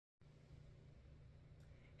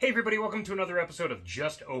Hey everybody, welcome to another episode of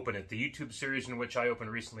Just Open It, the YouTube series in which I open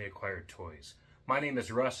recently acquired toys. My name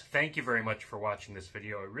is Russ. Thank you very much for watching this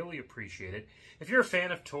video. I really appreciate it. If you're a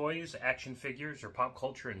fan of toys, action figures, or pop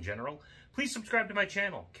culture in general, please subscribe to my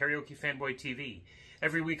channel, Karaoke Fanboy TV.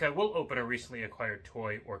 Every week I will open a recently acquired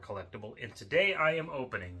toy or collectible, and today I am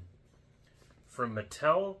opening from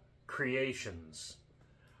Mattel Creations,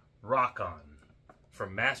 Rokkon,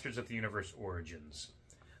 from Masters of the Universe Origins.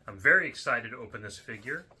 I'm very excited to open this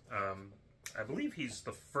figure. I believe he's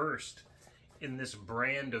the first in this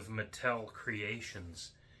brand of Mattel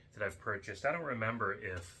Creations that I've purchased. I don't remember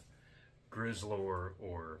if Grizzlor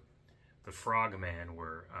or the Frogman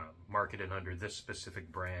were marketed under this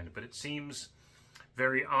specific brand, but it seems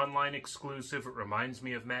very online exclusive. It reminds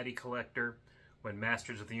me of Matty Collector when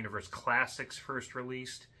Masters of the Universe Classics first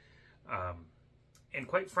released. And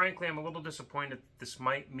quite frankly, I'm a little disappointed that this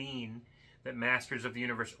might mean that Masters of the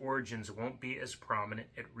Universe Origins won't be as prominent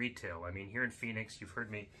at retail. I mean, here in Phoenix, you've heard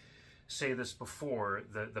me say this before,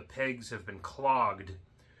 the pegs have been clogged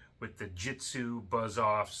with the Jitsu,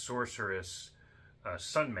 Buzz-Off, Sorceress,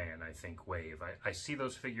 Sunman, I think, wave. I see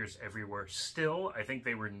those figures everywhere. Still, I think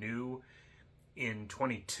they were new in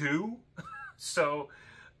 22. So,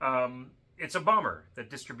 it's a bummer that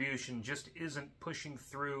distribution just isn't pushing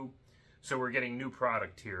through, so we're getting new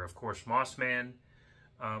product here. Of course, Mossman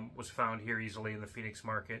was found here easily in the Phoenix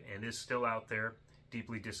market and is still out there,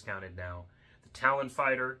 deeply discounted now. The Talon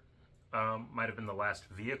Fighter might have been the last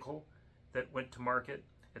vehicle that went to market.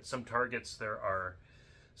 At some Targets, there are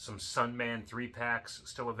some Sunman 3-packs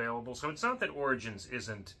still available. So it's not that Origins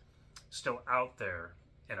isn't still out there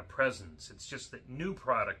and a presence. It's just that new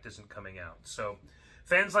product isn't coming out. So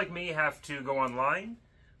fans like me have to go online,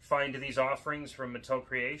 find these offerings from Mattel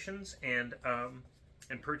Creations, and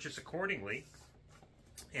purchase accordingly.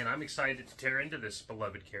 And I'm excited to tear into this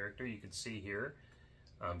beloved character. You can see here,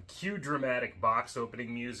 cue dramatic box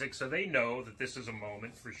opening music, so they know that this is a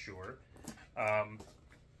moment for sure. I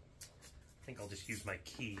think I'll just use my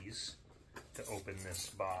keys to open this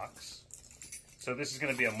box. So this is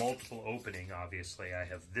going to be a multiple opening, obviously. I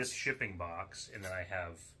have this shipping box, and then I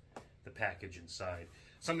have the package inside.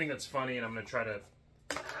 Something that's funny, and I'm going to try to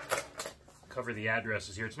cover the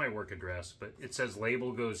addresses here. It's my work address, but it says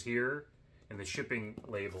label goes here, and the shipping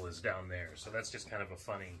label is down there. So that's just kind of a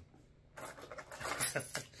funny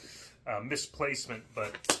misplacement.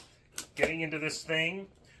 But getting into this thing,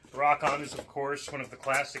 Rokkon is, of course, one of the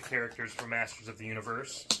classic characters from Masters of the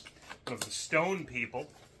Universe. One of the stone people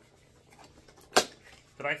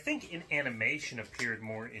that I think in animation appeared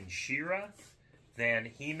more in She-Ra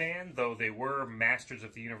than He-Man, though they were Masters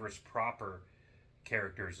of the Universe proper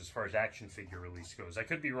characters as far as action figure release goes. I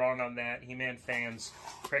could be wrong on that. He-Man fans,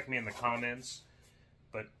 correct me in the comments.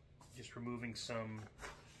 But just removing some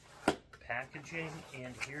packaging,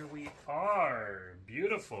 and here we are.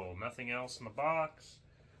 Beautiful. Nothing else in the box.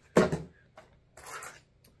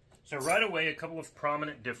 So right away, a couple of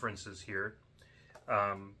prominent differences here.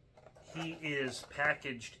 He is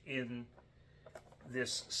packaged in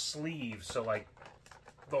this sleeve, so like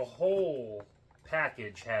the whole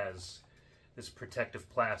package has this protective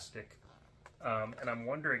plastic, and I'm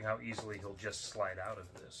wondering how easily he'll just slide out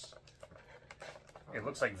of this. It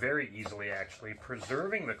looks like very easily, actually,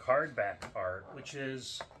 preserving the card back art, which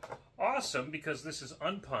is awesome because this is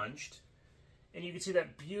unpunched, and you can see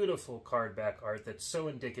that beautiful card back art that's so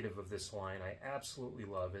indicative of this line. I absolutely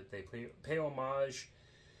love it. They pay homage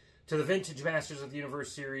to the vintage Masters of the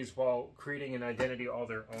Universe series while creating an identity all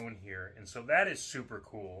their own here, and so that is super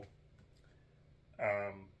cool.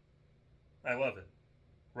 I love it.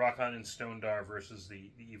 Rokkon and Stondar versus the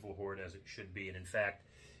evil horde as it should be. And in fact,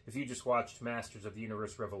 if you just watched Masters of the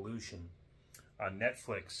Universe Revolution on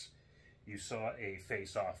Netflix, you saw a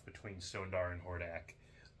face-off between Stondar and Hordak.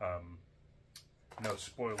 No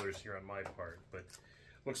spoilers here on my part, but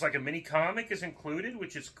looks like a mini comic is included,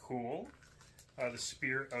 which is cool. The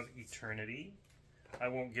Spear of Eternity. I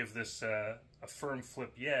won't give this a firm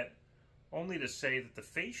flip yet, only to say that the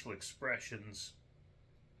facial expressions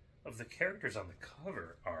of the characters on the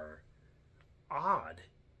cover are odd.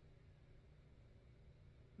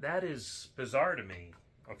 That is bizarre to me.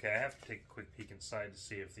 Okay, I have to take a quick peek inside to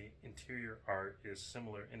see if the interior art is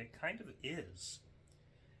similar, and it kind of is.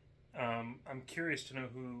 I'm curious to know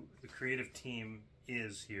who the creative team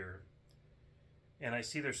is here. And I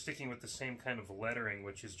see they're sticking with the same kind of lettering,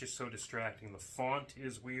 which is just so distracting. The font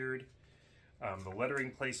is weird. The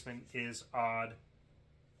lettering placement is odd.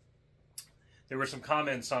 There were some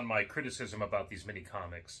comments on my criticism about these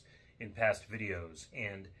mini-comics in past videos,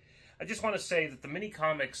 and I just want to say that the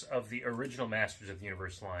mini-comics of the original Masters of the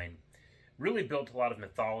Universe line really built a lot of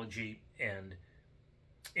mythology and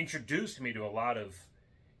introduced me to a lot of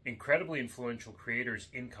incredibly influential creators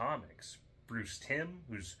in comics. Bruce Timm,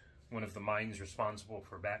 who's one of the minds responsible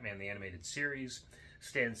for Batman the Animated Series.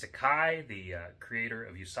 Stan Sakai, the creator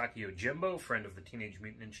of Usagi Yojimbo, friend of the Teenage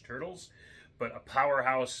Mutant Ninja Turtles, but a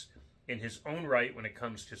powerhouse in his own right when it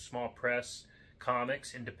comes to small press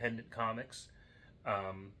comics, independent comics.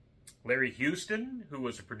 Larry Houston, who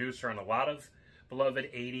was a producer on a lot of beloved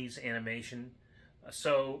 80s animation.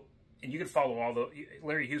 And you can follow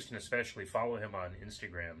Larry Houston especially, follow him on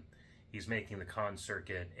Instagram. He's making the con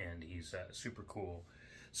circuit, and he's super cool.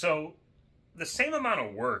 So the same amount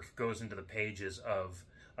of work goes into the pages of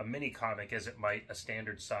a mini comic as it might a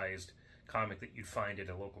standard-sized comic that you'd find at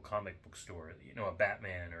a local comic book store, you know, a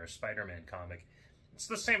Batman or a Spider-Man comic. It's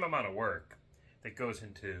the same amount of work that goes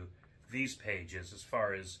into these pages as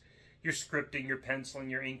far as your scripting, your penciling,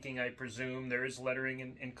 your inking, I presume. There is lettering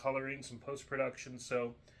and coloring, some post-production,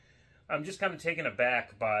 so I'm just kind of taken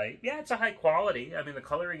aback by, yeah, it's a high quality. I mean, the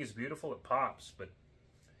coloring is beautiful, it pops, but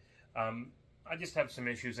I just have some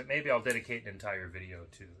issues that maybe I'll dedicate an entire video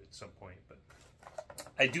to at some point. But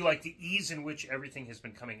I do like the ease in which everything has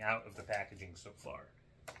been coming out of the packaging so far.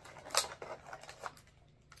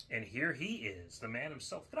 And here he is, the man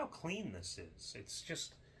himself. Look at how clean this is. It's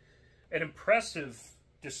just an impressive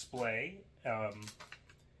display.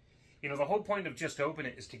 You know, the whole point of Just Open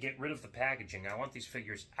It is to get rid of the packaging. I want these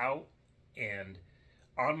figures out and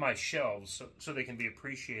on my shelves so they can be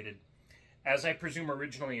appreciated as I presume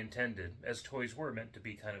originally intended, as toys were meant to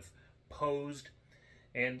be kind of posed.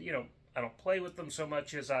 And, you know, I don't play with them so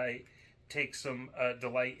much as I take some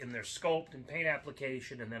delight in their sculpt and paint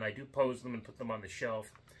application, and then I do pose them and put them on the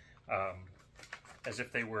shelf as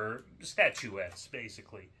if they were statuettes,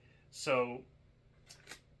 basically. So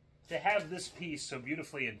to have this piece so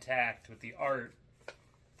beautifully intact with the art,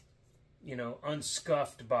 you know,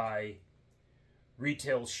 unscuffed by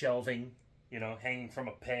retail shelving, you know, hanging from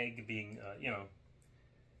a peg, being, you know,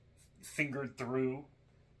 fingered through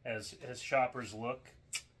as shoppers look.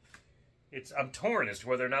 I'm torn as to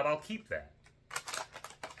whether or not I'll keep that.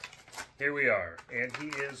 Here we are. And he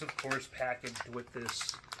is, of course, packaged with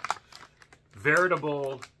this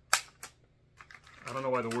veritable, I don't know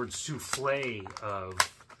why the word souffle of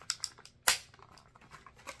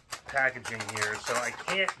packaging here, so I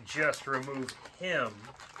can't just remove him.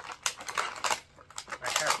 I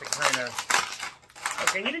have to kind of...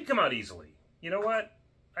 Okay, he did come out easily. You know what?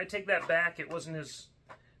 I take that back. It wasn't as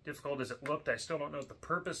difficult as it looked. I still don't know what the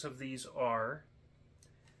purpose of these are,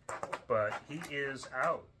 but he is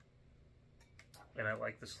out. And I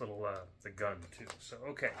like this little, the gun too. So,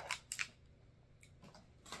 okay.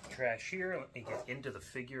 Trash here. Let me get into the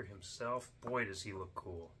figure himself. Boy, does he look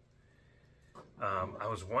cool. I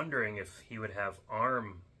was wondering if he would have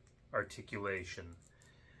arm articulation,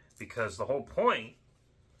 because the whole point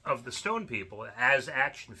of the Stone People as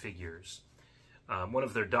action figures, one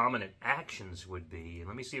of their dominant actions would be, and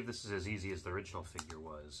let me see if this is as easy as the original figure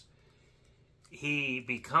was, he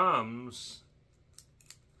becomes,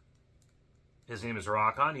 his name is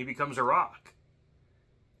Rokkon, he becomes a rock,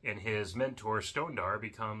 and his mentor Stondar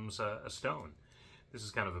becomes a stone. This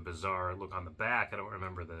is kind of a bizarre look on the back. I don't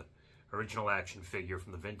remember the original action figure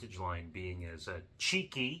from the vintage line being as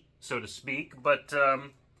cheeky, so to speak, but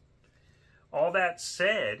all that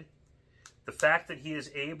said, the fact that he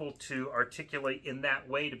is able to articulate in that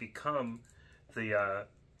way to become the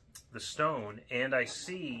stone, and I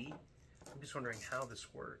see, I'm just wondering how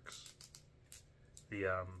this works.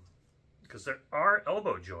 Because there are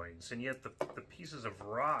elbow joints, and yet the pieces of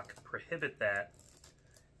rock prohibit that.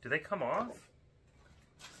 Do they come off?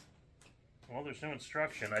 Well, there's no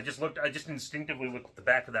instruction. I just instinctively looked at the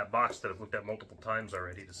back of that box that I've looked at multiple times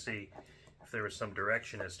already to see if there was some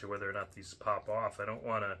direction as to whether or not these pop off. I don't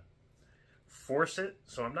want to force it,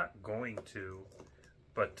 so I'm not going to.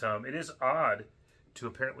 But it is odd to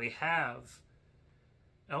apparently have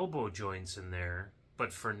elbow joints in there,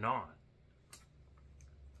 but for naught.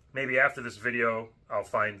 Maybe after this video, I'll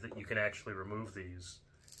find that you can actually remove these.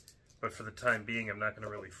 But for the time being, I'm not going to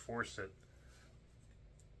really force it.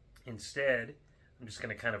 Instead, I'm just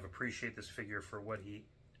going to kind of appreciate this figure for what he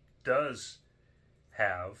does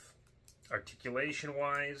have.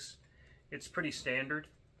 Articulation-wise, it's pretty standard.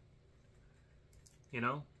 You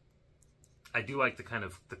know? I do like the kind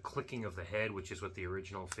of the clicking of the head, which is what the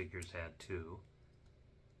original figures had too.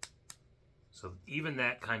 So even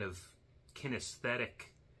that kind of kinesthetic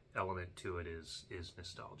element to it is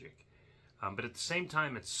nostalgic. But at the same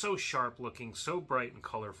time, it's so sharp looking, so bright and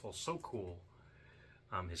colorful, so cool.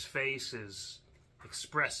 His face is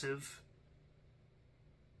expressive.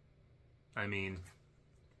 I mean,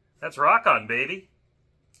 that's rock on, baby.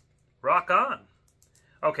 Rock on.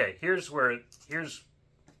 Okay, I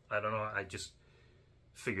don't know, I just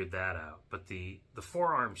figured that out. But the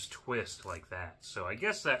forearms twist like that. So I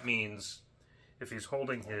guess that means if he's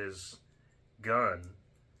holding his gun,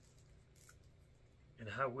 and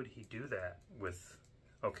how would he do that with,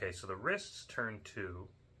 okay, so the wrists turn too.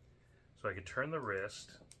 So I could turn the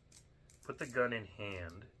wrist, put the gun in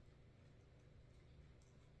hand,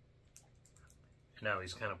 and now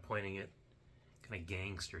he's kind of pointing it kind of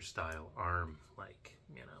gangster style arm, like,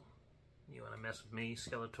 you know, you want to mess with me,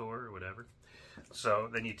 Skeletor, or whatever. So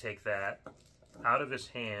then you take that out of his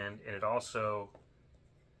hand, and it also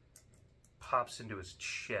pops into his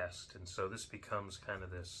chest, and so this becomes kind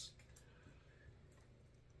of this,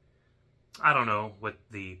 I don't know what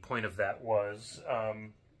the point of that was.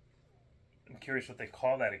 I'm curious what they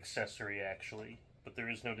call that accessory, actually, but there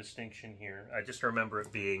is no distinction here. I just remember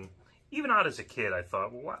it being, even odd as a kid, I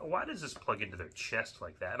thought, well, why does this plug into their chest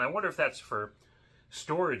like that? And I wonder if that's for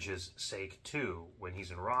storage's sake, too. When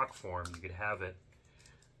he's in rock form, you could have it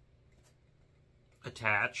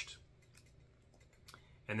attached,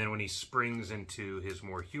 and then when he springs into his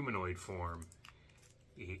more humanoid form,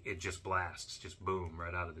 it just blasts, just boom,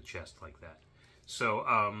 right out of the chest like that. So,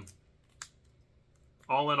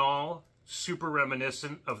 all in all, super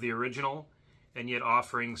reminiscent of the original, and yet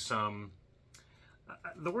offering some...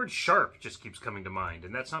 the word sharp just keeps coming to mind,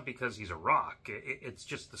 and that's not because he's a rock. It's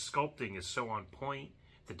just the sculpting is so on point.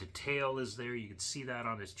 The detail is there. You can see that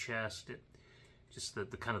on his chest. Just the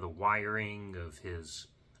kind of the wiring of his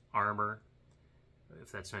armor,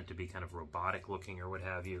 if that's meant to be kind of robotic looking or what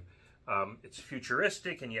have you. It's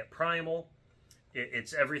futuristic and yet primal.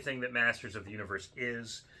 It's everything that Masters of the Universe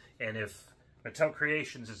is. And if Mattel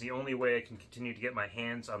Creations is the only way I can continue to get my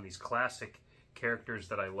hands on these classic characters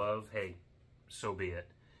that I love, hey, so be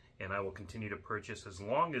it. And I will continue to purchase as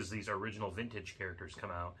long as these original vintage characters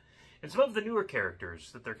come out. And some of the newer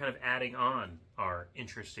characters that they're kind of adding on are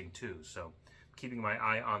interesting too. So keeping my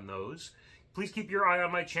eye on those. Please keep your eye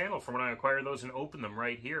on my channel for when I acquire those and open them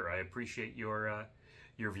right here. I appreciate your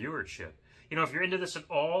viewership. You know, if you're into this at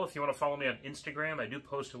all, if you want to follow me on Instagram, I do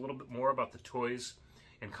post a little bit more about the toys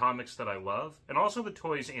and comics that I love, and also the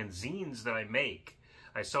toys and zines that I make.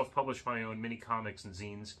 I self-publish my own mini comics and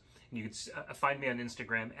zines. And you can find me on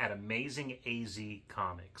Instagram at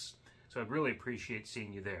AmazingAZComics. So I'd really appreciate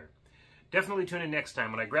seeing you there. Definitely tune in next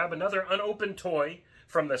time when I grab another unopened toy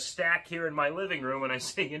from the stack here in my living room and I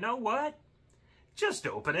say, you know what? Just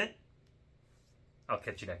open it. I'll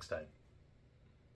catch you next time.